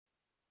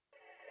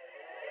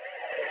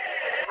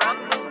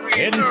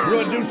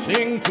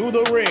Introducing to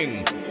the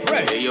ring,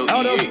 fresh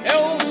out of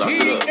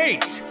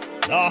LTH,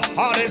 the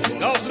hottest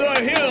of the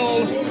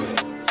hill,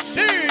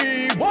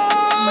 C1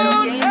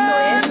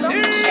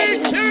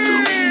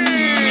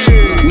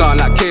 Nothing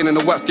like Kane and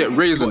the waps get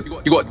raisins.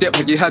 You got depth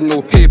when you had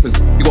no papers.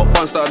 You got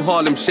bunched out in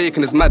Harlem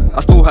shaking is mad. I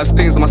still have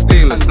stains on my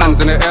stainless.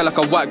 Hands in the air like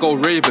a white girl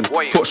raving.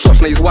 Took shots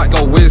and he's white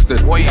girl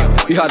wasted. We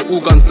had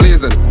all guns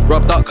blazing.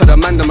 Rubbed out cause the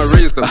man them and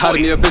raised them. Had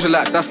me a vision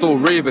like that's still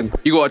raving.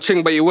 You got a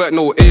ching but you weren't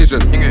no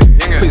Asian.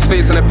 Put his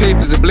face in the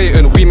papers is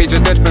blatant. We made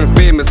your dead friend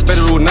famous.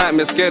 Federal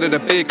nightmare scared of the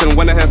bacon.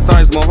 When I hear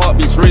size my heart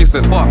beats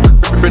racing.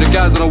 For the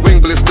guys on the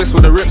wing bliss bliss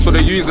with the rips with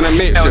the using a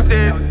makeshift.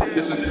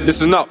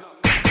 Listen up.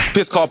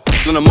 Piss car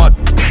in the mud.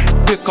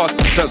 Piss car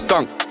turn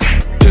skunk.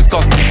 Piss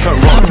car turn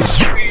rock.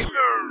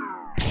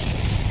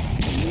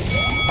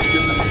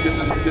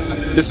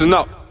 Listen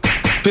up.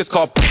 Piss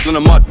car in the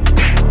mud.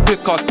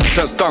 Piss car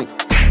turn skunk.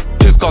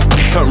 Piss car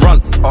turn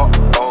runts.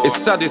 It's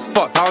sad as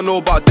fuck. I don't know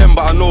about them,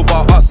 but I know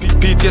about us.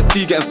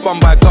 PTSD getting spun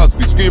by guns.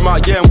 We scream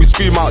out yeah and we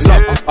scream out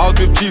love. I was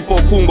with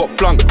G4 Cool and got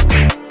flunked.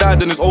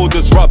 Died and his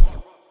oldest rubbed.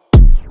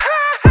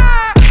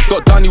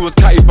 Got done, he was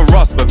catty for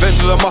us. Revenge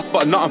is a must,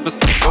 but nothing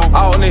for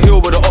out on the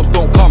hill where the ops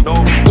don't come.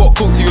 Got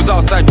cooked, he was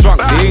outside drunk.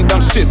 They ain't done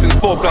shit since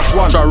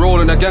 4+1. Try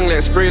rolling a gang, let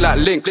it spray like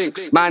links.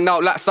 Man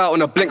out, lats out on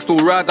the blink, still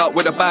ride out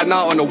with the bad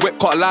now on the whip.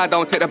 Can't lie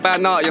down, take the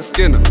bad now out your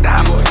skin.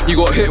 You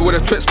got hit with a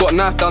twitch, got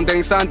knife down, then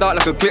he signed out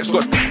like a glitch.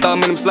 Got down,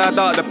 made him slide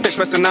out the pitch,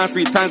 resting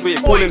 9-3 times where you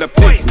calling the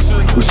pitch.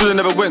 We should've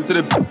never went to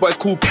the but it's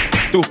cool.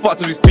 Still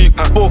fucked as we speak.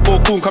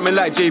 4-4 cool coming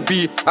like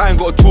JB. I ain't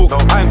gotta talk,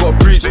 I ain't gotta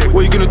preach.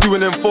 What you gonna do when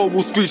them 4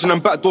 will screech and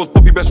them back doors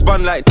poppy best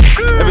run like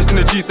ever since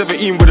the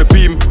G17 with a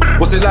beam.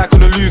 What's it like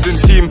on a losing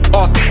team?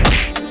 Ask.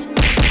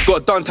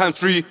 Got done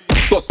 ×3.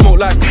 Got smoked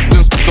like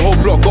the whole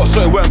block got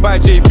shot, it went by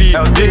JV.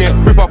 Ding it,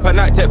 rip up a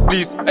night tech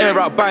fleece. Air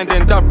out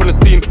binding down from the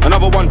scene.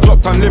 Another one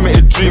dropped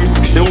unlimited dreams.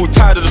 They all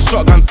tired of the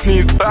shotgun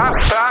sneeze.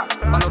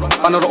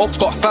 I know the ops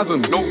got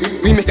fathom.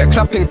 We make it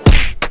clapping.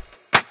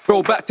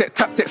 Roll back tip,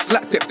 tap tip,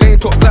 slap tip. They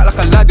ain't talk flat like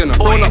a lad, you know.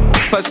 Throwing up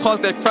first cars,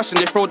 they're crashing.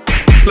 They throw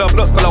club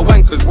lots full of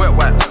wankers.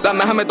 Like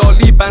Muhammad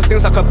Ali, band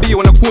stings like a bee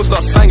when the cool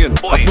starts banging.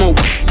 I smoke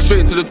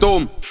straight into the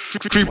dome.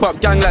 Creep up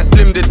gang like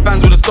Slim did.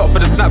 Fans with a stop for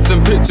the snaps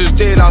and pictures.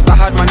 Jailhouse, I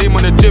had my name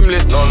on the gym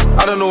list.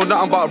 I don't know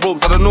nothing about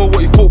ropes. I don't know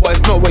what he thought, but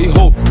it's not what he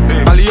hoped.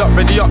 Rally up,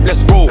 ready up,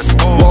 let's roll.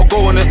 Well, I'll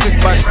go on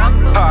assist by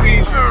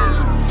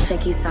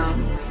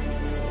ShegySounds.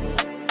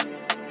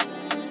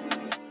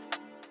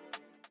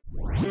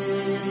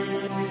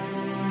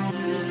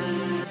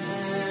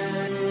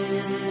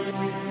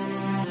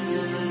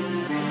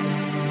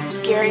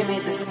 Scary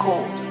made this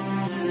cold.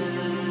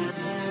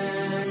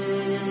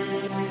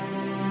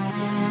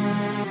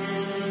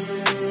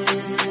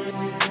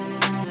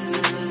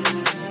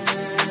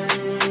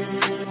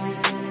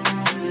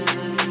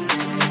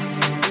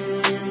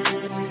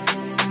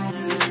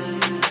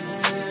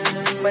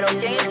 ¿Pero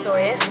quién hizo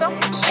esto?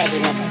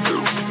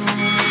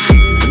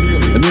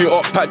 A new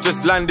op pack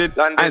just landed.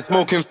 I ain't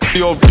smoking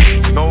your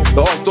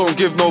The ops don't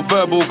give no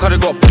verbal, cause they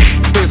got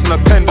face on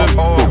a pendant.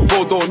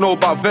 Bro don't know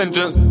about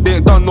vengeance. They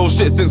ain't done no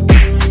shit since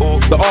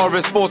the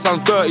RS4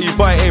 sounds dirty,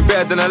 but it ain't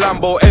better than a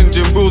Lambo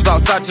engine. Wheels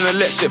outside trying to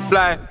let shit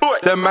fly.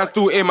 Them man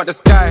still aim at the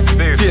sky.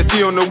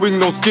 TSC on the wing,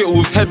 no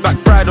skittles. Head back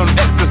fried on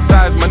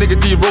exercise. My nigga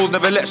D-Rolls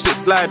never let shit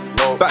slide.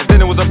 Back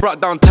then it was a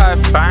brought down type.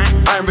 I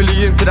ain't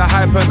really into the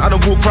hype and I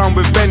don't walk around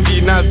with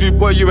bendy. Now you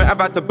boy, you ain't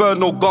ever had to burn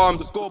no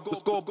gums.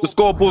 The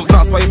scoreboard's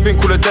nuts, but you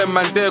think all of them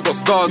man there got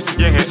scars.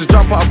 Used to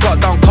jump out of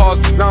brought down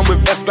cars. Now I'm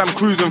with S-Gram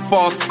cruising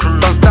fast.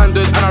 Done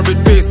standard and I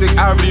read basic.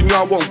 I already knew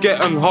I won't get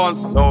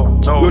enhanced.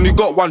 We only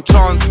got one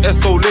chance.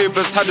 SO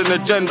Labels had an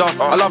agenda.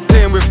 I love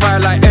playing with fire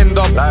like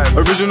end-ups.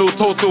 Original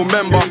Toast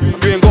member.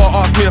 You ain't gotta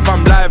ask me if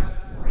I'm live.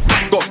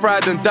 Got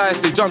fried and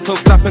diced, they jumped on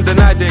snap and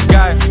denied their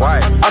guy.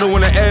 I don't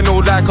wanna air no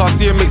like, I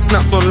see him make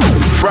snaps on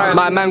rise.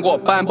 My man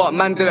got banned, but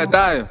man didn't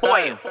die.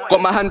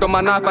 Got my hand on my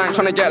knife, I ain't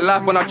tryna get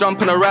life. When I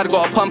jump in a ride,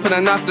 got a pump and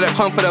a knife that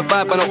come for the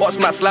vibe. And I watch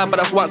my slab, but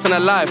that's once in a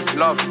life.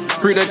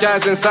 Free the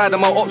guys inside,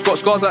 and my ops got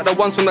scars like the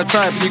ones from the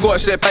tribe. He got a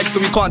shit bag, so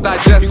we can't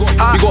digest.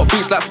 We got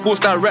beats like Sports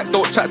Direct,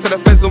 don't chat to the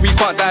feds, and we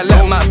can't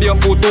dilect. Might be a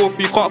full door if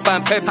you can't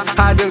find pets.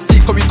 Hide and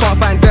seek, cause we can't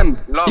find them.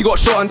 He got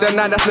shot on them,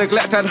 now that's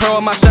neglect. Had her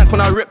on my shank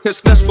when I ripped his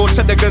flesh. Go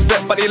check the Gazette.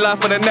 But he lied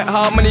for the net,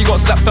 how many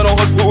got slapped on a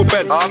hospital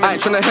bed? I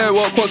ain't tryna hear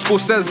what constable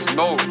says.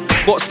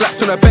 Got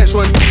slapped on a bench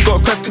when got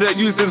Cref couldn't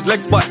use his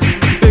legs, but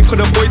they could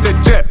avoid the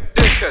jet.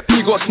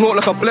 He got snort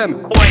like a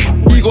blem.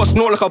 He got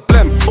snort like a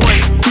blem.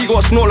 He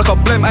got snort like a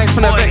blem. I ain't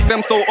tryna vex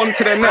them, so on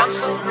to the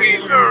next.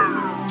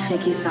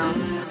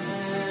 ShegySounds.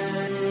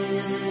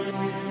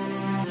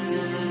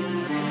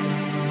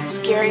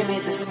 Scary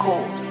made this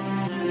cold.